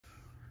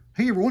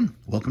Hey everyone,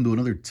 welcome to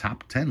another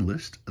top 10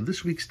 list.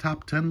 This week's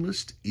top 10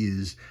 list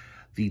is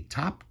the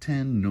top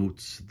 10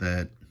 notes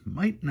that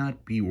might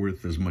not be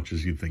worth as much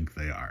as you think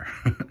they are.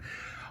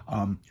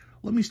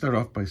 Let me start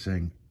off by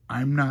saying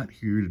I'm not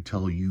here to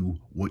tell you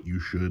what you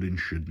should and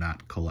should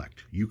not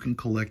collect. You can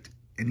collect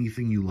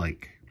anything you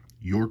like.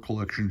 Your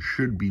collection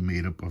should be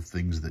made up of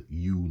things that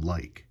you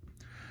like.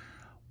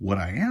 What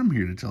I am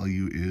here to tell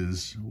you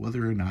is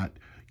whether or not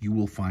you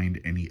will find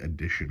any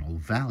additional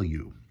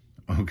value.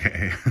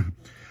 Okay.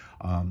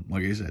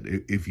 Like I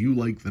said, if you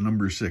like the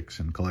number 6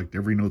 and collect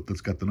every note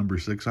that's got the number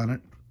 6 on it,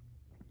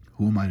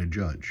 who am I to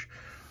judge?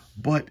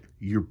 But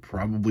you're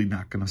probably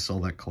not going to sell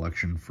that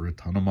collection for a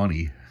ton of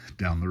money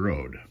down the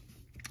road.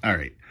 All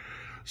right.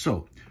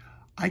 So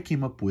I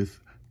came up with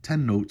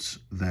 10 notes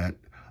that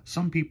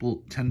some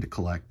people tend to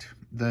collect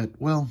that,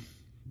 well,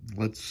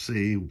 let's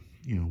say,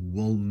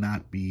 will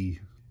not be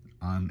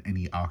on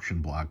any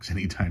auction blocks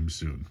anytime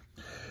soon.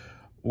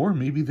 Or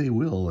maybe they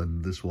will,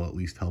 and this will at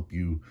least help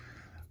you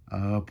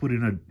put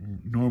in a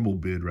normal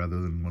bid rather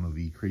than one of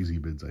the crazy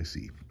bids I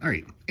see. All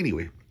right,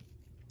 anyway,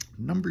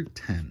 number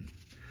 10.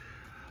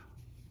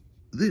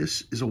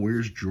 This is a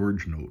Where's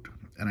George note.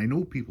 And I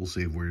know people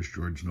say Where's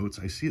George notes.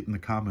 I see it in the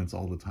comments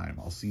all the time.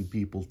 I'll see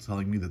people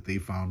telling me that they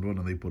found one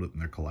and they put it in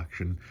their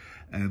collection.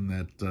 And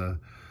that,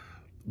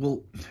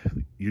 well,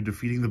 you're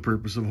defeating the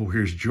purpose of a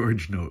Where's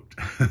George note.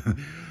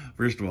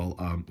 First of all,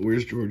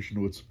 Where's George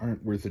notes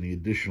aren't worth any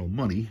additional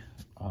money.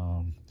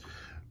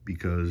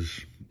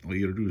 Because all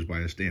you gotta do is buy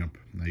a stamp.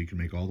 Now you can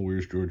make all the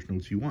Where's George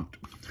notes you want.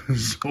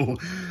 So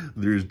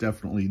there's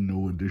definitely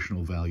no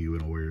additional value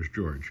in a Where's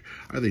George.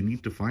 Are they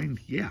neat to find?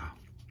 Yeah.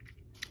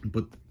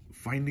 But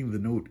finding the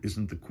note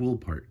isn't the cool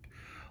part.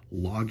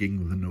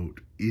 Logging the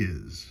note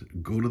is.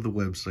 Go to the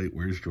website,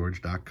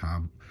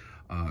 where'sgeorge.com,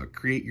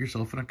 create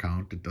yourself an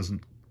account. It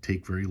doesn't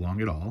take very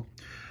long at all.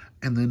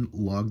 And then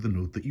log the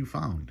note that you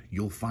found.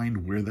 You'll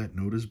find where that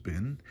note has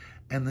been,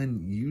 and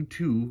then you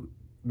too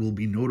will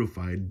be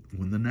notified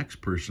when the next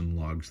person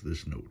logs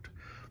this note.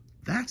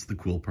 That's the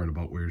cool part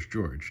about Where's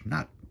George,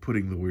 not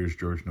putting the Where's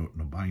George note in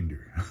a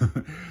binder.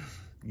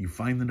 You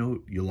find the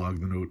note, you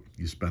log the note,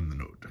 you spend the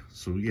note.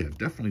 So yeah,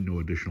 definitely no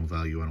additional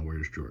value on a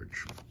Where's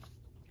George.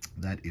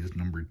 That is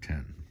number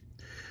 10.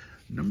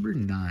 Number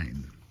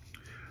 9.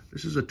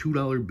 This is a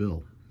 $2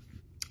 bill.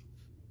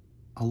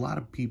 A lot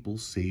of people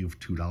save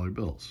 $2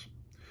 bills.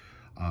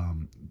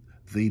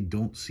 They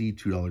don't see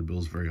 $2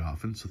 bills very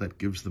often, so that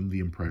gives them the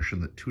impression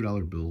that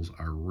 $2 bills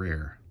are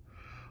rare.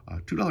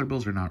 $2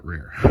 bills are not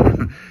rare.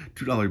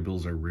 $2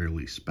 bills are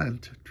rarely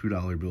spent.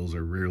 $2 bills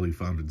are rarely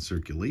found in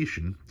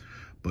circulation,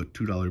 but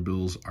 $2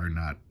 bills are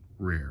not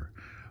rare.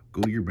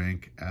 Go to your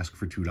bank, ask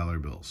for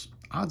 $2 bills.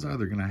 Odds are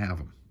they're going to have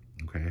them,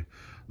 okay?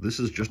 This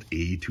is just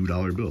a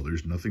 $2 bill.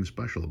 There's nothing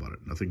special about it.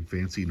 Nothing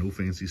fancy, no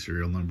fancy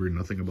serial number,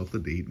 nothing about the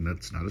date, and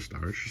that's not a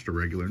star. It's just a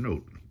regular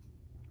note.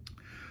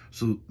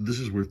 So this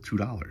is worth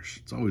 $2.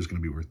 It's always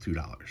going to be worth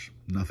 $2.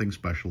 Nothing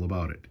special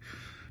about it.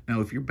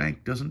 Now, if your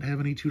bank doesn't have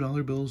any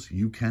 $2 bills,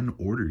 you can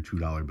order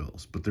 $2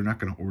 bills, but they're not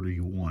going to order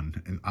you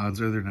one. And odds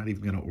are they're not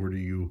even going to order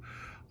you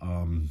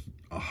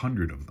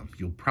 100 of them.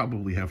 You'll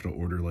probably have to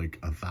order like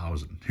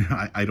 1,000.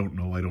 I don't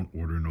know. I don't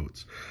order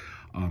notes.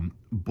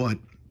 But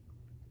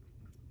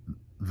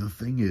the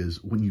thing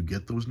is, when you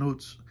get those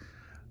notes,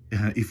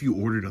 if you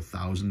ordered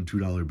 1,000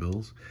 $2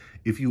 bills,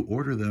 if you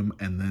order them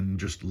and then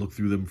just look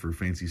through them for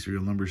fancy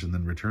serial numbers and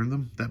then return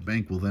them, that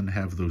bank will then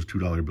have those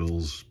 $2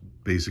 bills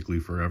basically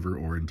forever,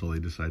 or until they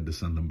decide to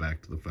send them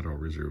back to the Federal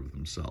Reserve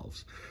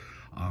themselves,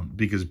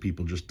 because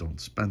people just don't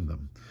spend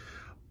them.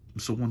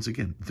 So once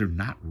again, they're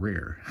not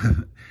rare.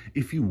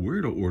 If you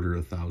were to order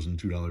 1,000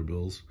 $2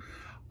 bills,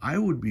 I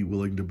would be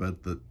willing to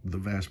bet that the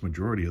vast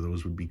majority of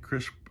those would be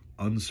crisp,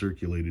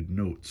 uncirculated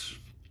notes.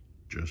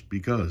 Just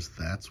because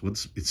that's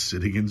it's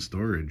sitting in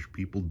storage.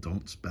 People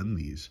don't spend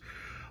these.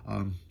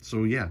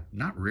 So yeah,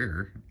 not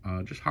rare,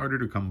 just harder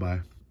to come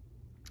by.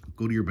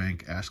 Go to your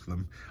bank, ask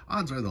them.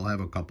 Odds are they'll have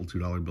a couple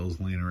 $2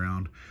 bills laying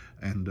around.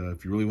 And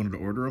if you really wanted to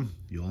order them,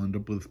 you'll end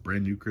up with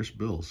brand new crisp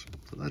bills.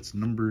 So that's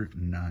number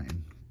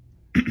 9.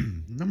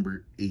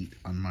 Number 8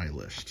 on my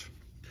list.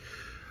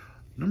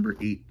 Number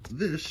 8,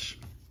 this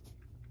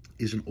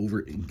is an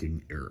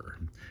over-inking error.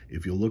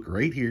 If you look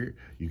right here,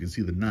 you can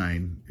see the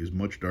 9 is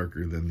much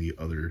darker than the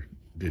other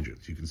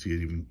digits. You can see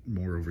it even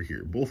more over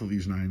here. Both of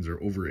these 9s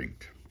are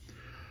over-inked.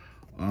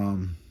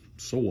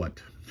 So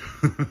what?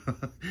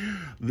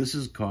 This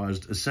is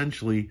caused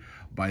essentially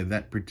by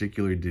that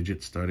particular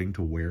digit starting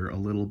to wear a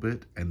little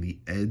bit, and the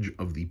edge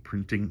of the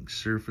printing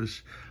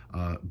surface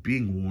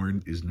being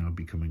worn is now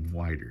becoming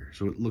wider.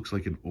 So it looks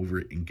like an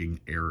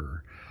over-inking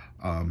error.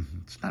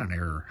 It's not an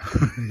error.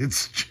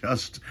 It's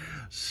just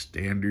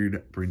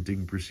standard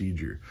printing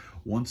procedure.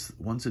 Once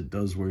it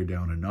does wear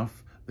down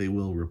enough, they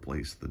will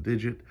replace the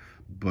digit,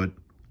 but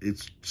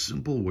it's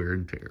simple wear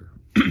and tear.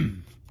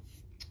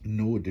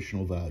 No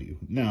additional value.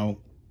 Now,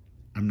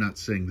 I'm not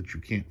saying that you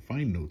can't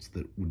find notes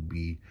that would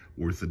be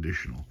worth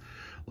additional.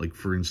 Like,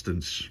 for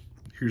instance,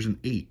 here's an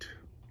 8,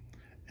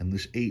 and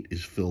this 8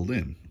 is filled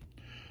in.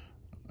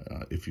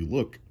 If you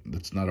look,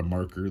 that's not a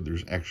marker.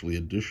 There's actually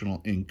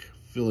additional ink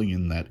filling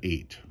in that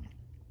 8.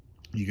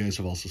 You guys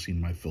have also seen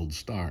my filled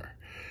star.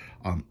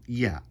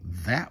 Yeah,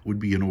 that would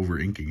be an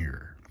over-inking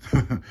error.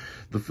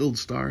 The filled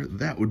star,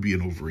 that would be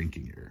an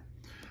over-inking error.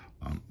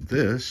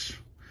 This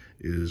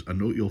is a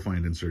note you'll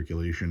find in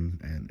circulation,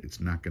 and it's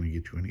not going to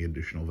get you any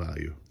additional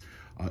value.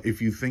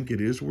 If you think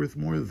it is worth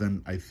more,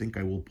 then I think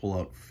I will pull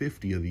out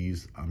 50 of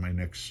these on my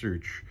next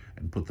search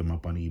and put them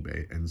up on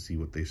eBay and see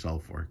what they sell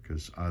for,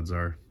 because odds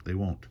are they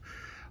won't.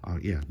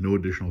 Yeah, no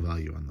additional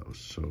value on those,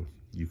 so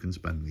you can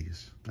spend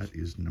these. That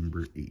is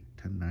number 8,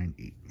 10, 9,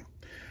 8.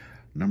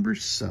 Number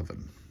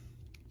 7.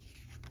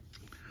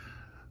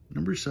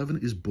 Number 7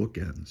 is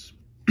bookends.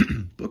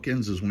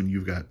 Bookends is when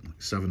you've got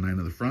 7, 9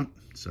 in the front,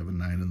 7,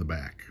 9 in the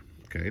back,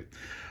 okay?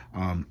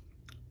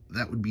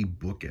 That would be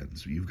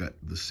bookends. You've got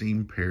the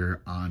same pair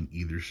on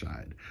either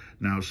side.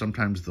 Now,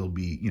 sometimes they'll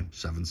be,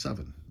 7,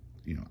 7,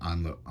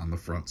 on the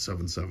front,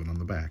 7, 7 on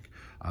the back.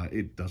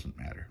 It doesn't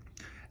matter.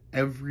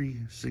 Every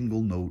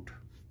single note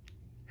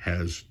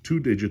has 2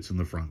 digits in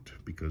the front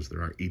because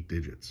there are 8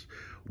 digits.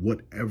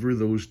 Whatever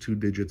those 2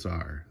 digits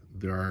are,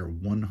 there are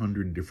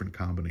 100 different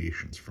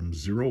combinations from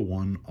 0,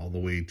 1 all the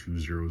way to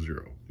 0,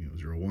 0.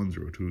 0, 1,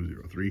 0, 2,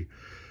 0, 3.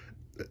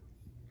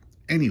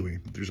 Anyway,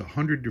 there's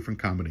 100 different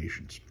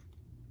combinations.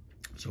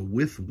 So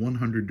with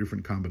 100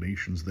 different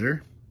combinations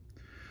there,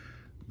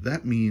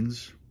 that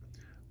means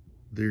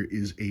there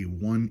is a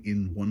 1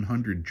 in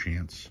 100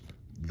 chance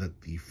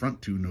that the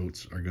front 2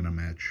 notes are going to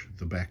match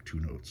the back 2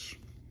 notes.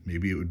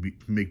 Maybe it would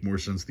make more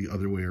sense the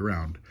other way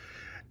around.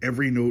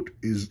 Every note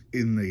is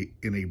in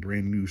a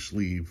brand new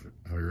sleeve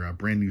or a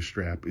brand new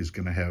strap is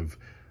going to have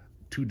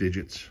 2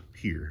 digits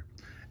here.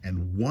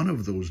 And one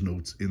of those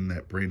notes in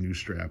that brand new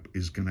strap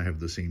is going to have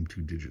the same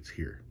 2 digits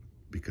here,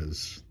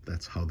 because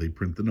that's how they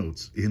print the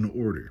notes, in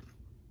order.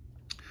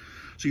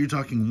 So you're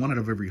talking 1 out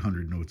of every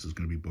 100 notes is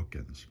going to be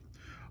bookends.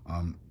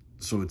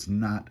 So it's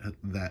not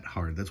that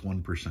hard. That's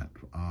 1%.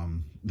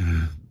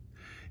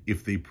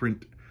 If they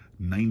print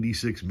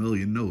 96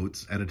 million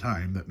notes at a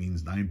time, that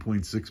means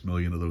 9.6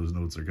 million of those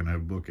notes are going to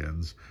have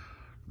bookends.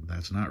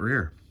 That's not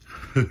rare.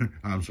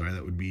 I'm sorry,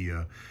 that would be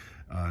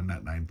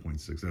not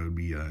 9.6. That would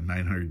be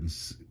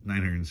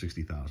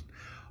 960,000.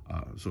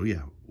 So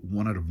yeah,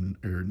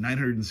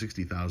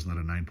 960,000 out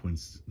of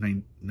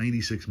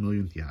 96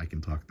 million. Yeah, I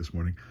can talk this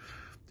morning.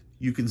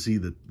 You can see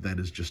that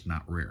is just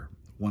not rare.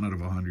 1 out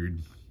of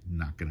 100,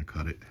 not going to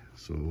cut it.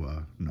 So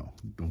no,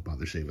 don't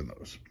bother saving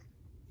those.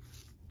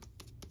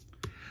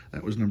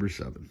 That was number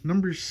 7.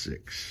 Number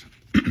 6.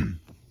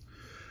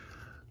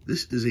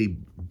 This is a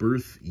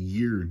birth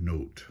year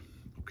note.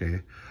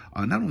 Okay.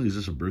 Not only is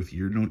this a birth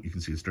year note, you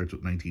can see it starts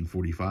with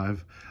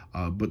 1945.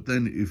 But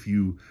then if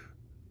you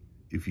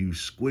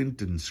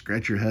squint and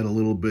scratch your head a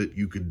little bit,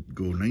 you could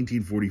go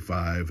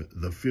 1945,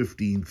 the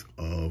 15th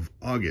of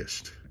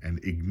August,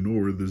 and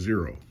ignore the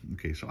 0.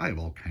 Okay, so I have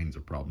all kinds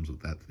of problems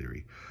with that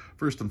theory.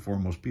 First and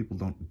foremost, people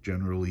don't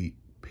generally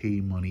pay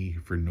money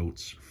for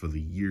notes for the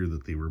year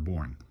that they were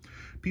born.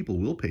 People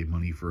will pay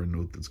money for a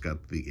note that's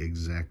got the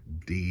exact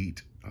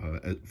date,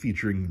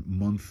 featuring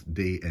month,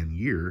 day, and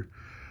year.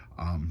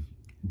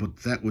 But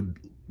that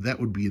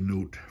would be a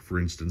note, for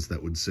instance,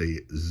 that would say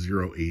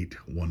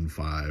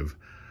 0815,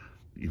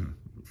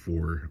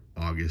 for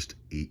August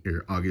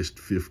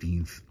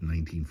 15th,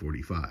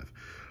 1945.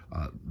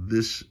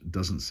 This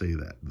doesn't say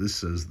that. This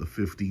says the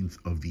 15th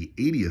of the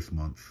 80th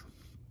month,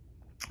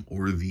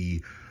 or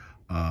the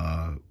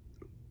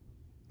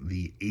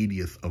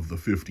 80th of the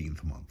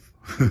 15th month.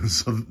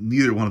 So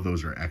neither one of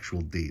those are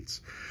actual dates.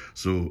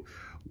 So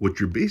what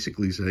you're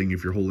basically saying,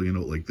 if you're holding a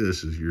note like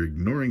this, is you're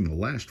ignoring the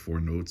last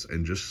 4 notes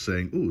and just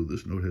saying, "Ooh,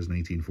 this note has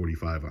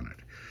 1945 on it."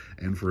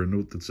 And for a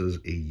note that says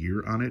a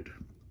year on it,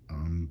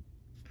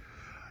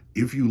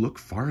 if you look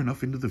far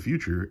enough into the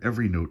future,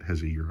 every note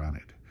has a year on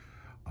it.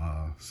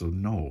 So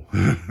no,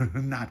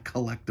 not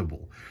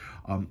collectible.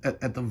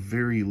 At the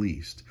very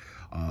least,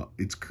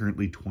 it's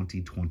currently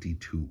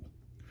 2022.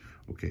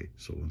 Okay,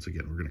 so once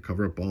again, we're going to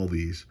cover up all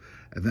these,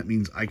 and that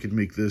means I could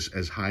make this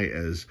as high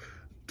as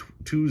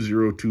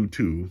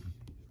 2022.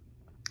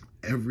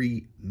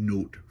 Every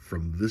note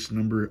from this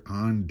number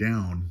on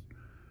down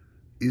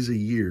is a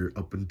year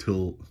up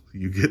until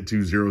you get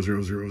to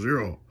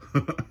 0000.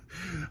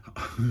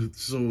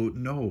 So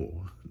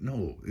no,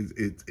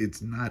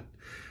 it's not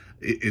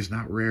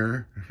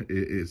rare.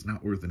 It's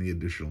not worth any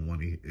additional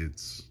money.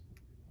 It's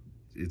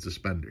a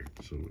spender.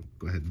 So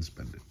go ahead and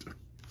spend it.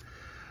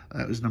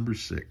 That was number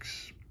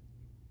 6.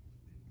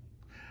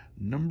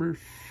 Number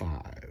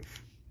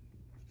 5.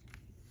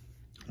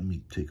 Let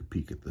me take a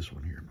peek at this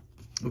one here.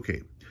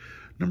 Okay,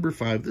 number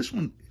 5. This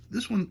one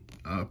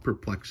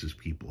perplexes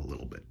people a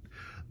little bit.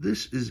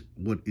 This is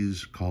what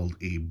is called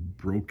a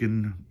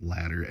broken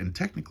ladder, and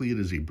technically it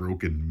is a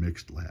broken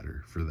mixed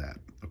ladder for that.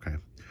 Okay,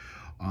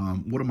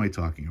 what am I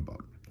talking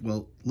about?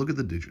 Well, look at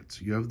the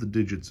digits. You have the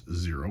digits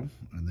 0,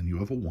 and then you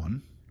have a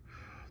 1.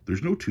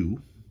 There's no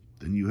 2.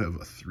 Then you have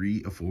a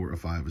 3, a 4, a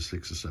 5, a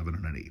 6, a 7,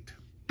 and an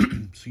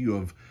 8. So you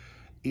have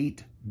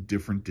 8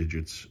 different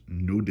digits,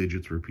 no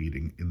digits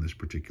repeating in this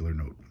particular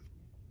note.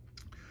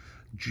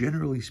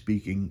 Generally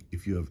speaking,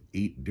 if you have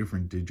 8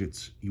 different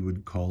digits, you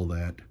would call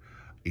that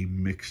a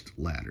mixed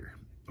ladder,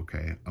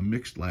 okay? A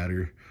mixed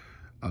ladder,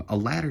 a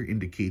ladder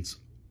indicates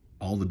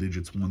all the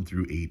digits 1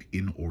 through 8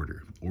 in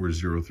order, or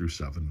 0 through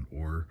 7,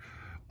 or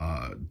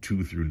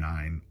 2 through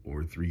 9,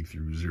 or 3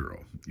 through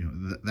 0. You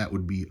know, that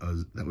would be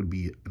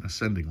an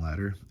ascending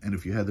ladder. And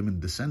if you had them in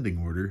descending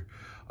order,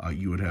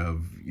 you would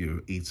have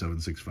 8, 7,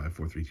 6, 5,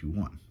 4, 3, 2,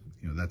 1.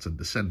 You know, that's a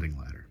descending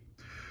ladder.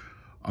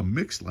 A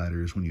mixed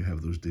ladder is when you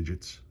have those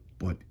digits,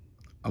 but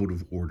out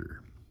of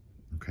order.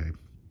 Okay.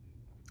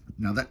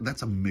 Now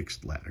that's a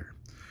mixed ladder.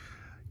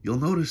 You'll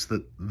notice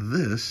that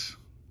this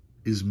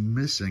is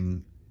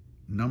missing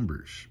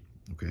numbers.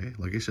 Okay.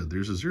 Like I said,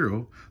 there's a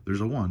 0,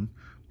 there's a 1,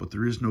 but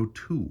there is no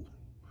 2.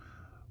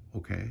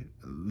 Okay.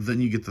 Then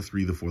you get the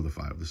 3, the 4, the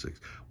 5, the 6.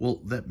 Well,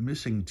 that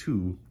missing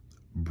 2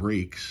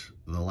 breaks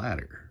the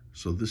ladder.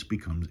 So this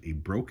becomes a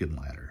broken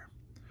ladder.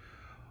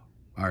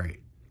 All right.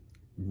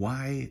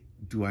 Why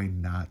do I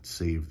not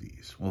save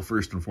these? Well,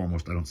 first and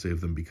foremost, I don't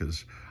save them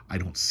because I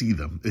don't see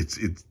them.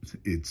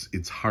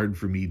 It's hard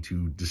for me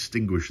to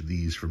distinguish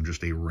these from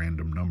just a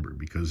random number,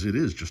 because it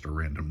is just a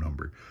random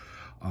number.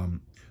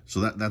 So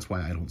that's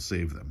why I don't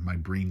save them. My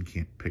brain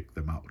can't pick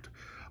them out.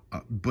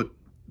 But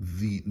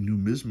the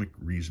numismatic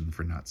reason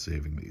for not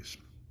saving these,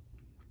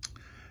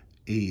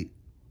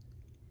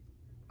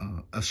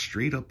 a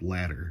straight up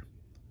ladder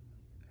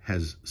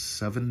has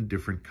 7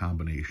 different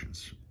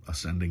combinations,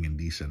 ascending and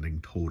descending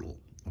total,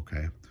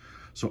 okay?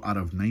 So out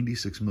of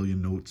 96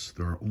 million notes,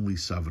 there are only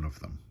 7 of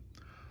them.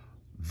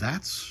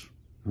 That's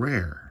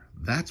rare.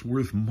 That's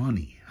worth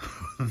money.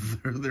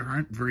 there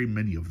aren't very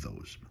many of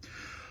those.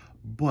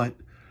 But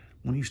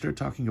when you start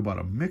talking about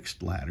a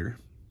mixed ladder,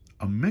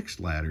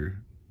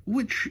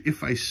 which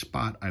if I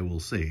spot, I will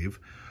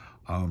save,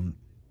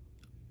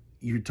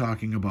 you're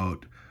talking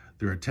about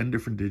there are 10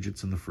 different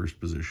digits in the first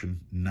position,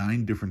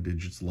 9 different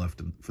digits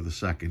left for the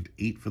second,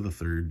 8 for the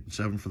third,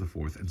 7 for the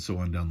fourth, and so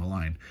on down the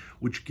line,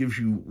 which gives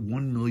you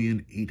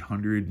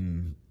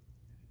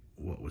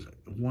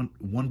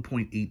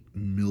 1.8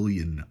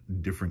 million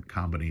different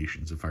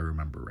combinations, if I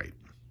remember right.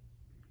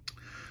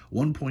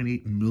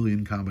 1.8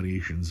 million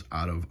combinations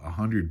out of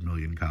 100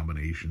 million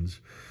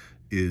combinations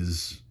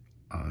is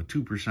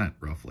 2%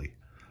 roughly.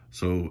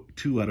 So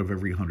 2 out of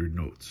every 100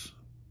 notes.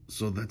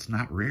 So that's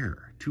not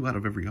rare. 2 out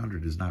of every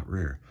 100 is not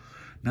rare.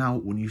 Now,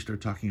 when you start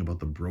talking about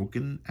the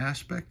broken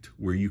aspect,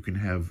 where you can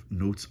have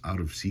notes out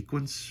of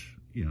sequence,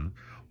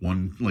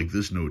 one like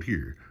this note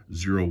here,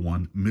 0,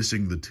 1,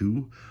 missing the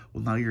 2,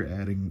 well, now you're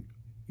adding,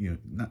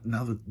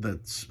 now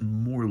that's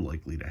more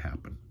likely to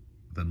happen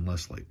than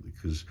less likely,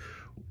 because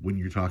when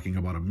you're talking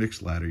about a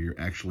mixed ladder, you're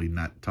actually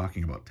not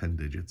talking about 10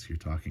 digits, you're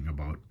talking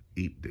about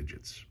 8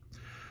 digits.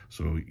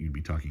 So you'd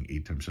be talking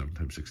 8 times 7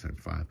 times 6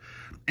 times 5.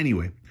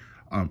 Anyway,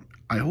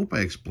 I hope I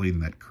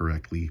explained that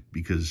correctly,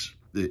 because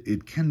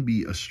it can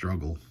be a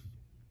struggle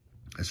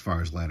as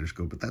far as ladders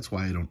go, but that's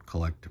why I don't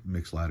collect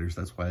mixed ladders.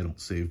 That's why I don't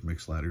save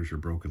mixed ladders or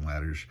broken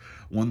ladders.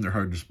 1, they're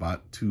hard to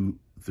spot. 2,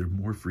 they're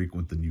more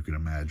frequent than you can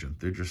imagine.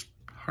 They're just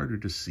harder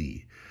to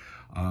see.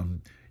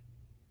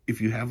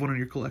 If you have one in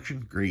your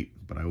collection,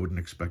 great, but I wouldn't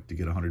expect to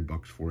get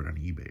 $100 for it on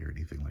eBay or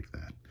anything like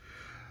that.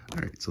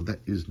 All right, so that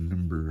is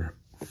number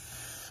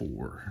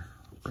 4,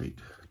 right?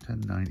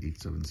 10, 9,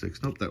 8, 7,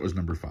 6. Nope, that was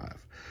number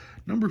 5.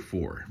 Number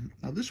 4.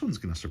 Now, this one's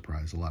going to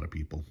surprise a lot of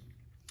people.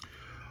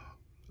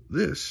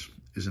 This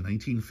is a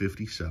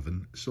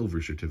 1957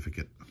 silver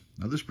certificate.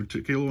 Now, this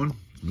particular one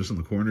is missing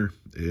the corner,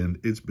 and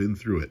it's been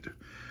through it.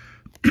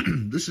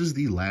 This is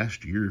the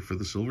last year for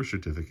the silver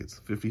certificates,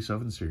 the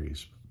 57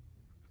 series.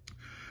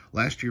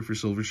 Last year for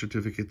silver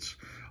certificates.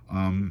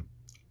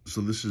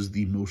 So this is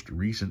the most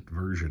recent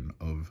version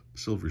of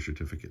silver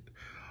certificate,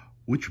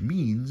 which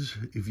means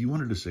if you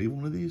wanted to save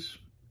one of these,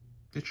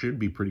 it should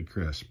be pretty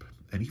crisp.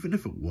 And even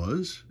if it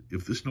was,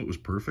 if this note was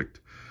perfect,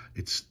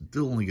 it's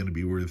still only going to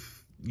be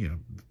worth,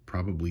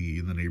 probably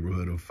in the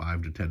neighborhood of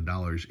 $5 to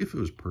 $10 if it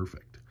was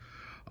perfect.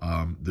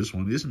 This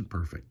one isn't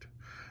perfect.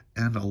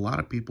 And a lot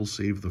of people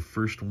save the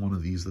first one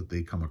of these that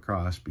they come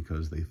across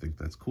because they think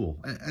that's cool.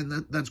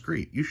 And that's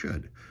great. You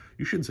should.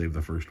 You should save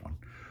the first one.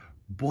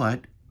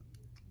 But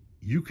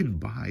you can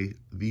buy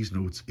these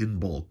notes in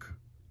bulk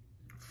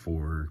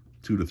for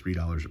 $2 to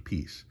 $3 a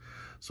piece.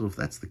 So if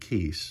that's the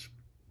case,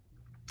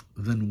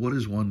 then what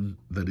is one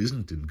that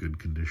isn't in good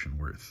condition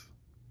worth?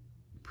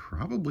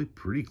 Probably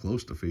pretty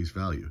close to face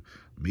value.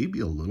 Maybe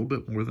a little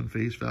bit more than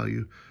face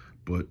value,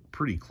 but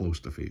pretty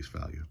close to face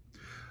value.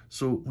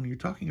 So when you're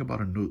talking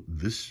about a note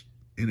this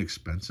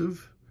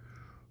inexpensive,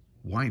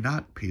 why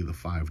not pay the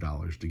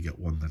 $5 to get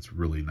one that's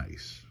really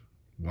nice?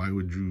 Why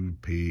would you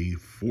pay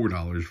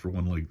 $4 for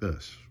one like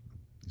this?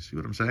 You see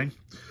what I'm saying?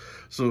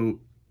 So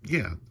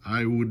yeah,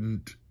 I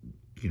wouldn't,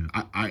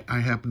 I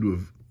happen to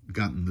have,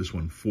 gotten this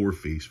one for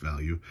face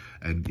value,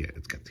 and yeah,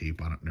 it's got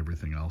tape on it and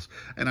everything else,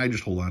 and I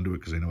just hold on to it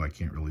because I know I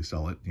can't really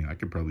sell it. You know, I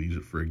could probably use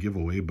it for a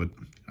giveaway, but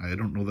I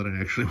don't know that I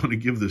actually want to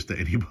give this to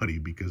anybody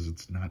because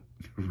it's not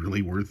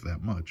really worth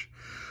that much.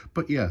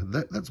 But yeah,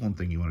 that's one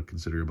thing you want to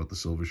consider about the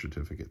silver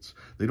certificates.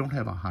 They don't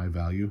have a high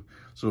value,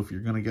 so if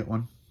you're going to get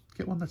one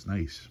that's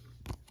nice.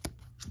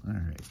 All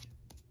right.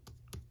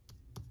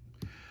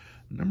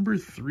 Number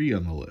 3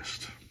 on the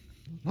list,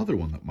 another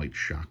one that might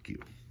shock you.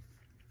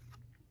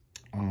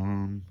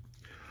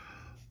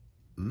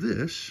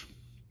 This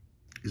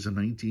is a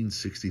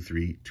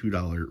 1963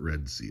 $2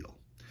 red seal.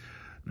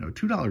 Now, a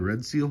 $2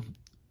 red seal,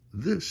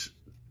 this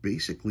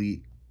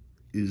basically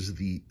is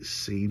the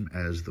same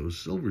as those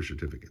silver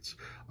certificates.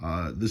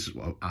 This is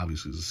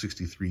obviously a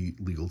 63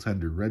 legal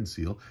tender red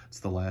seal. It's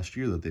the last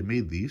year that they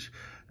made these,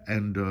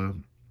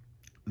 and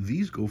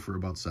these go for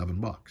about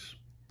 $7.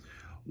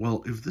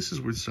 Well, if this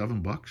is worth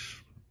 $7,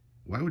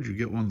 why would you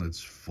get one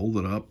that's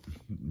folded up,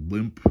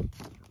 limp,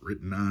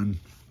 written on?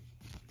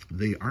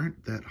 They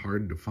aren't that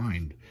hard to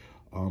find.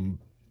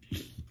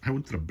 I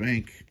went to the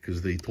bank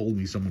because they told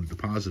me someone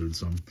deposited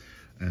some,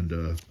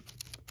 and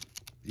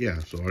yeah,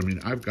 so I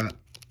mean, I've got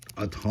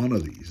a ton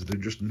of these.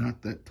 They're just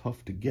not that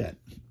tough to get.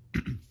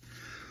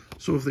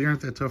 So if they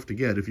aren't that tough to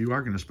get, if you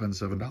are going to spend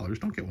 $7,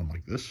 don't get one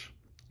like this.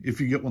 If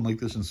you get one like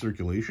this in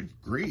circulation,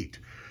 great.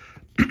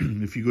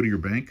 If you go to your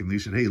bank and they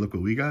said, hey, look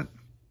what we got,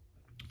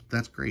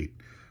 that's great.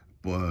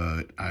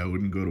 But I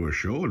wouldn't go to a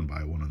show and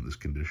buy one in this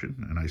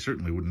condition, and I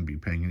certainly wouldn't be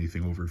paying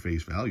anything over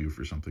face value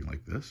for something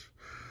like this.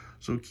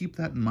 So keep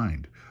that in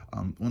mind.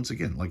 Once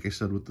again, like I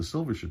said with the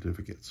silver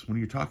certificates, when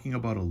you're talking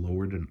about a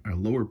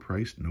lower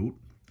priced note,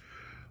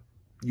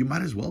 you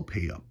might as well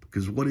pay up,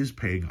 because what is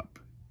paying up?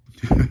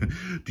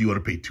 Do you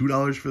want to pay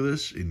 $2 for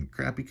this in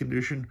crappy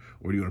condition,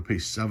 or do you want to pay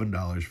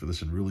 $7 for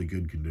this in really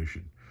good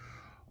condition?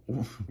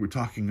 Well, we're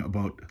talking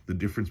about the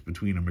difference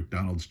between a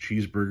McDonald's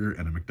cheeseburger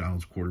and a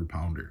McDonald's quarter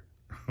pounder.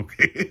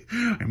 Okay,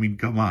 I mean,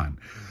 come on.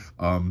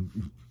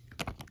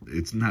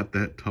 It's not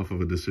that tough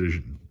of a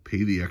decision.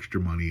 Pay the extra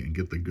money and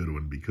get the good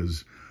one,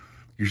 because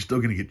you're still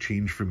going to get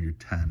change from your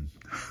 10.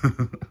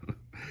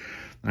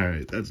 All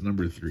right, that's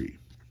number 3.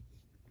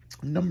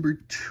 Number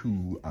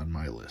 2 on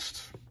my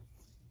list,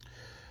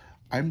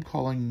 I'm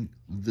calling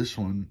this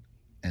one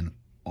an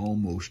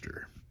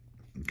almoster.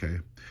 Okay,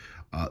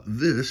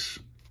 this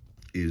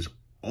is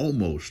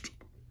almost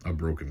a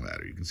broken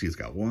ladder. You can see it's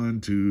got 1,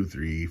 2,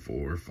 3,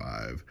 4,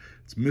 5.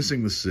 It's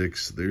missing the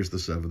 6. There's the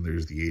 7.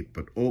 There's the 8.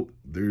 But oh,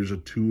 there's a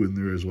 2 in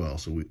there as well.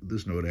 So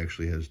this note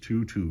actually has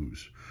 2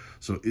 2s.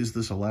 So is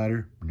this a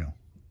ladder? No,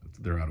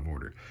 they're out of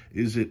order.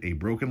 Is it a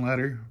broken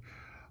ladder?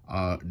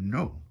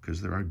 No,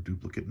 because there are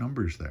duplicate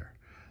numbers there.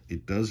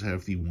 It does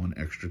have the 1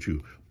 extra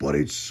 2, but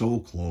it's so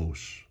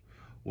close.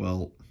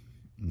 Well,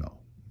 no.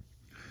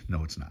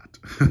 No, it's not.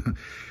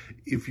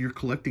 If you're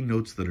collecting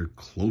notes that are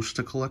close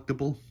to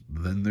collectible,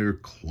 then they're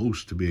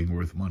close to being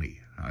worth money.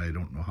 I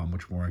don't know how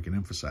much more I can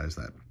emphasize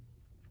that.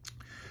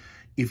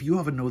 If you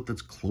have a note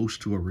that's close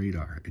to a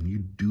radar and you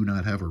do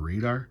not have a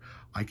radar,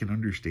 I can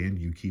understand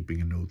you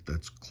keeping a note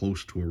that's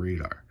close to a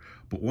radar.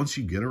 But once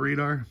you get a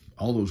radar,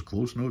 all those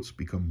close notes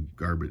become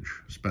garbage.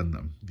 Spend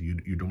them.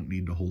 You don't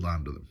need to hold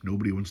on to them.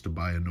 Nobody wants to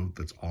buy a note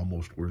that's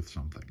almost worth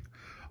something.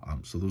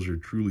 So those are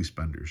truly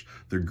spenders.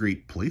 They're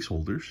great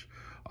placeholders.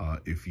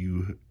 If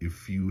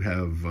you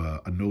have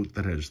a note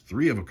that has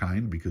 3 of a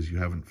kind because you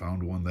haven't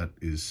found one that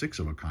is 6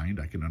 of a kind,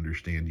 I can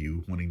understand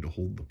you wanting to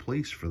hold the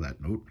place for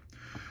that note.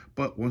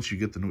 But once you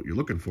get the note you're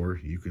looking for,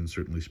 you can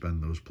certainly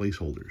spend those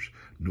placeholders.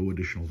 No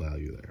additional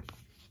value there.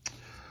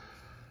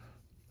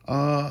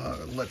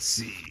 Let's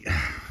see.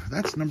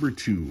 That's number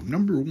 2.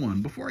 Number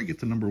 1, before I get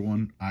to number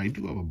 1, I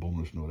do have a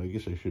bonus note. I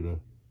guess I should have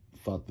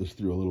thought this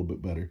through a little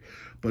bit better.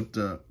 But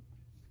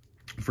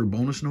for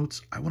bonus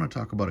notes, I want to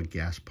talk about a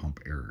gas pump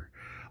error.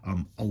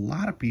 A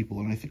lot of people,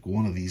 and I think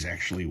one of these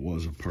actually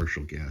was a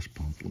partial gas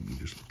pump. Let me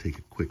just take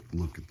a quick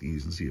look at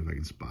these and see if I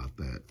can spot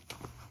that.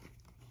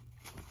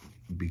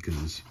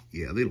 Because,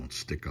 yeah, they don't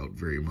stick out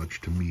very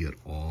much to me at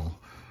all.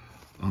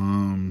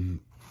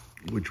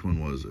 Which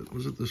one was it?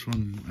 Was it this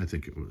one? I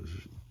think it was.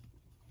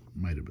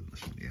 Might have been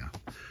this one, yeah.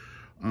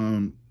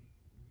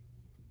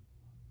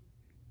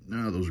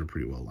 No, those are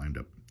pretty well lined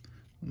up.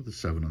 The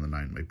 7 and the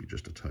 9 might be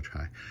just a touch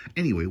high.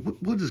 Anyway,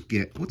 what's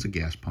a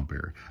gas pump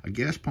error? A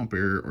gas pump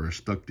error or a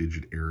stuck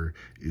digit error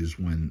is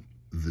when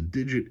the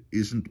digit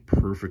isn't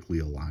perfectly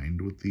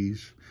aligned with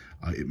these.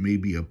 It may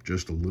be up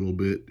just a little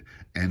bit,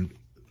 and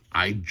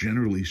I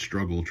generally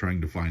struggle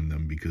trying to find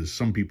them because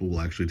some people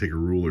will actually take a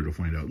ruler to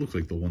find out. It looks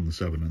like the 1, the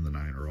 7, and the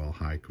 9 are all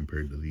high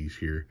compared to these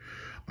here.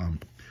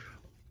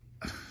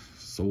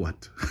 So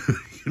what?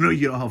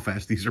 you know how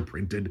fast these are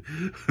printed.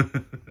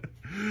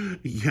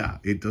 Yeah,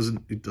 it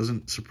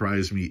doesn't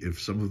surprise me if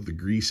some of the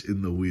grease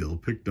in the wheel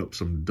picked up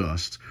some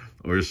dust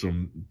or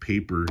some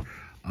paper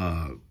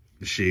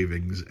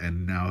shavings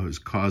and now has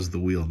caused the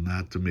wheel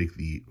not to make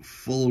the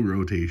full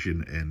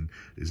rotation and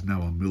is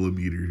now a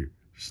millimeter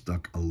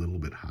stuck a little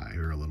bit high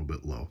or a little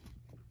bit low.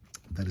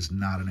 That is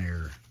not an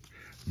error,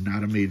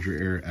 not a major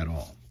error at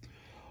all.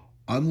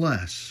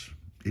 unless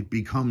it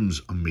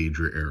becomes a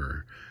major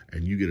error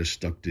and you get a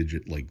stuck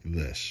digit like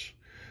this.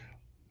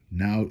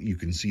 Now you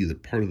can see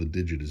that part of the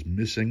digit is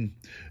missing.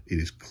 It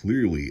is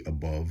clearly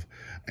above,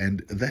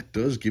 and that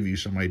does give you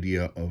some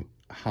idea of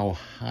how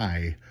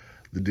high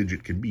the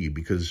digit can be,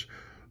 because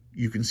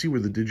you can see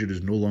where the digit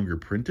is no longer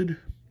printed.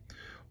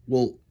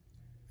 Well,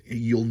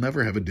 you'll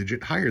never have a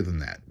digit higher than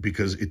that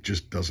because it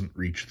just doesn't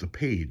reach the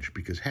page,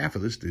 because half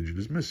of this digit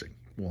is missing.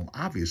 Well,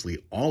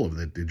 obviously all of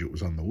that digit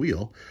was on the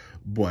wheel,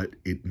 but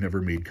it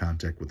never made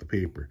contact with the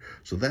paper.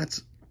 So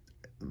that's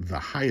the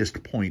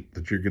highest point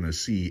that you're going to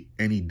see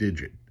any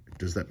digit.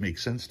 Does that make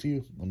sense to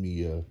you? Let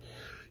me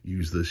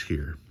use this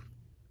here.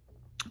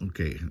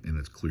 Okay, and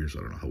it's clear, so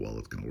I don't know how well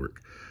it's going to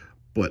work.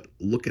 But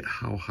look at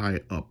how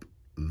high up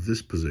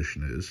this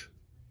position is.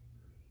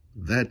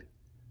 That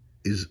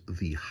is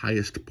the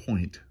highest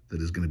point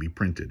that is going to be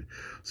printed.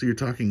 So you're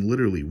talking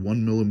literally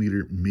 1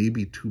 millimeter,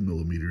 maybe 2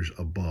 millimeters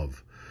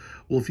above.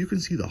 Well, if you can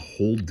see the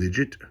whole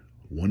digit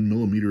 1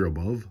 millimeter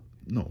above,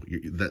 no,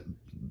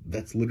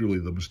 that's literally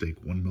the mistake,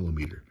 1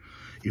 millimeter.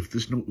 If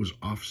this note was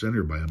off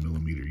center by 1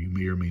 millimeter, you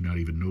may or may not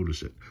even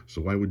notice it.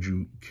 So why would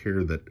you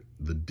care that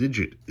the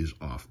digit is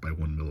off by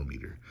 1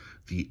 millimeter?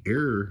 The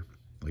error,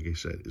 like I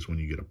said, is when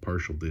you get a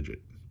partial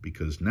digit,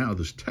 because now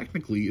this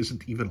technically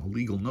isn't even a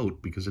legal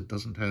note because it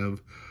doesn't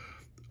have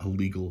a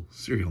legal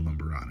serial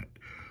number on it.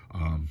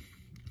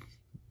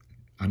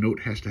 A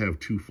note has to have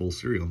 2 full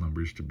serial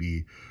numbers to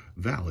be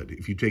valid.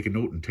 If you take a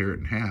note and tear it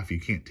in half,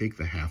 you can't take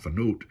the half a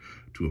note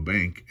to a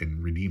bank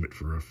and redeem it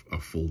for a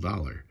full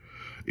dollar.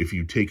 If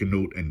you take a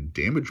note and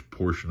damage a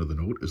portion of the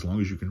note, as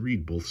long as you can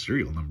read both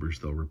serial numbers,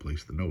 they'll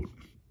replace the note.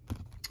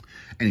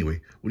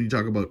 Anyway, when you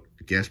talk about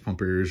gas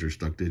pump errors or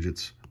stuck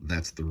digits,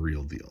 that's the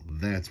real deal.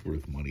 That's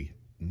worth money,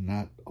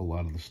 not a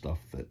lot of the stuff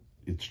that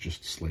it's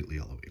just slightly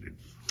elevated.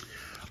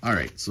 All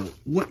right, so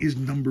what is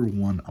number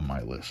 1 on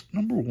my list?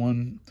 Number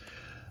 1,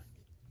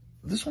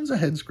 this one's a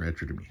head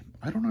scratcher to me.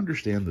 I don't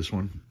understand this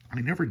one.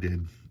 I never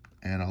did,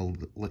 and I'll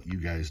let you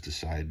guys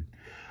decide.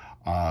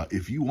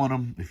 If you want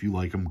them, if you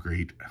like them,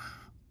 great.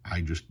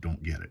 I just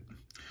don't get it.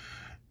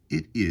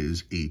 It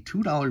is a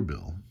 $2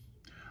 bill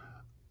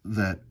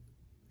that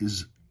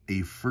is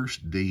a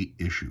first day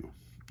issue,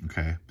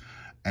 okay?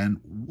 And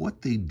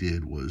what they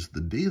did was,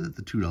 the day that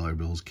the $2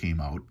 bills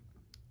came out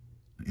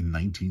in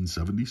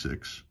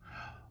 1976,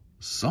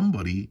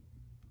 somebody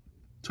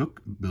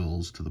took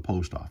bills to the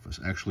post office.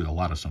 Actually, a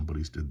lot of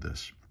somebodies did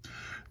this.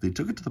 They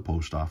took it to the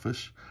post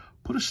office,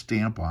 put a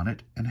stamp on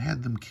it, and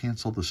had them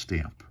cancel the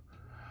stamp.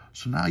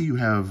 So now you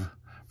have,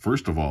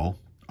 first of all,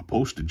 a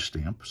postage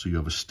stamp, so you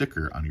have a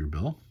sticker on your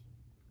bill,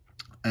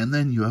 and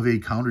then you have a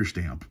counter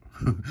stamp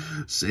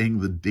saying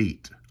the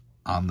date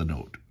on the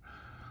note.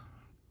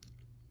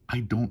 I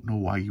don't know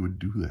why you would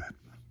do that.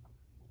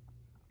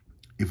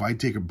 If I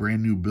take a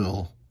brand new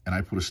bill and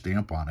I put a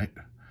stamp on it,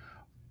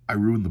 I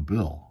ruin the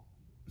bill.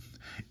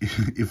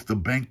 If the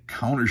bank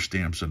counter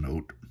stamps a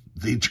note,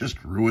 they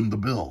just ruin the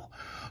bill.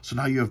 So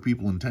now you have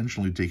people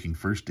intentionally taking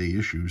first day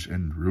issues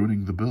and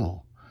ruining the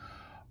bill.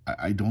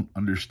 I don't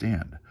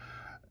understand.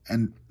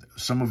 And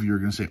some of you are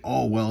going to say,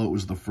 oh, well, it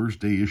was the first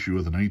day issue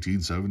of the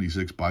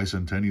 1976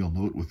 bicentennial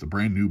note with the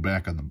brand new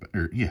back on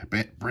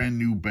the, brand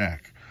new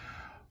back.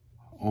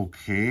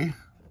 Okay.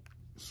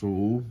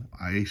 So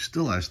I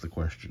still ask the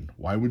question,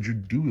 why would you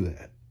do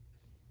that?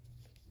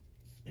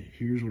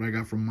 Here's what I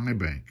got from my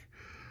bank.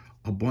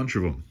 A bunch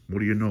of them. What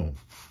do you know?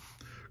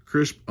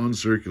 Crisp,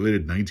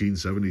 uncirculated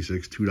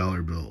 1976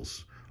 $2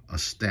 bills. A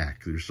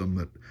stack. There's some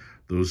that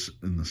those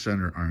in the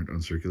center aren't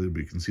uncirculated,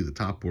 but you can see the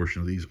top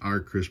portion of these are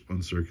crisp,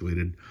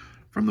 uncirculated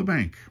from the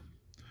bank.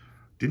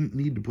 Didn't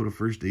need to put a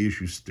first day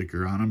issue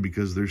sticker on them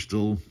because they're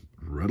still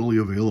readily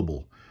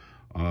available.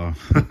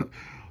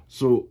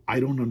 So I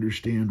don't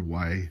understand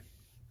why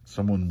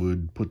someone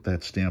would put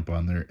that stamp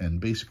on there and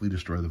basically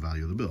destroy the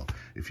value of the bill.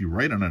 If you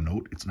write on a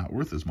note, it's not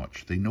worth as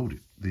much. They note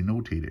it. They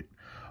notate it.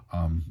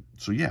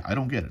 So yeah, I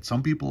don't get it.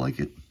 Some people like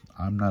it.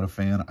 I'm not a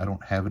fan. I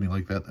don't have any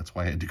like that. That's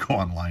why I had to go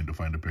online to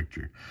find a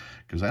picture,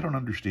 because I don't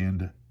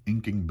understand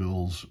inking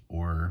bills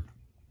or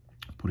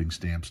putting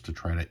stamps to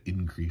try to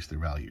increase their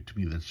value. To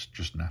me, that's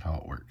just not how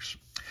it works.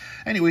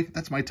 Anyway,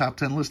 that's my top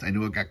 10 list. I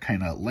know it got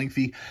kind of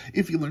lengthy.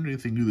 If you learned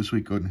anything new this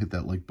week, go ahead and hit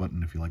that like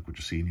button. If you like what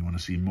you see and you want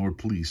to see more,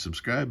 please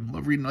subscribe.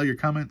 Love reading all your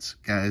comments.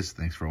 Guys,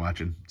 thanks for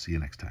watching. See you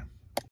next time.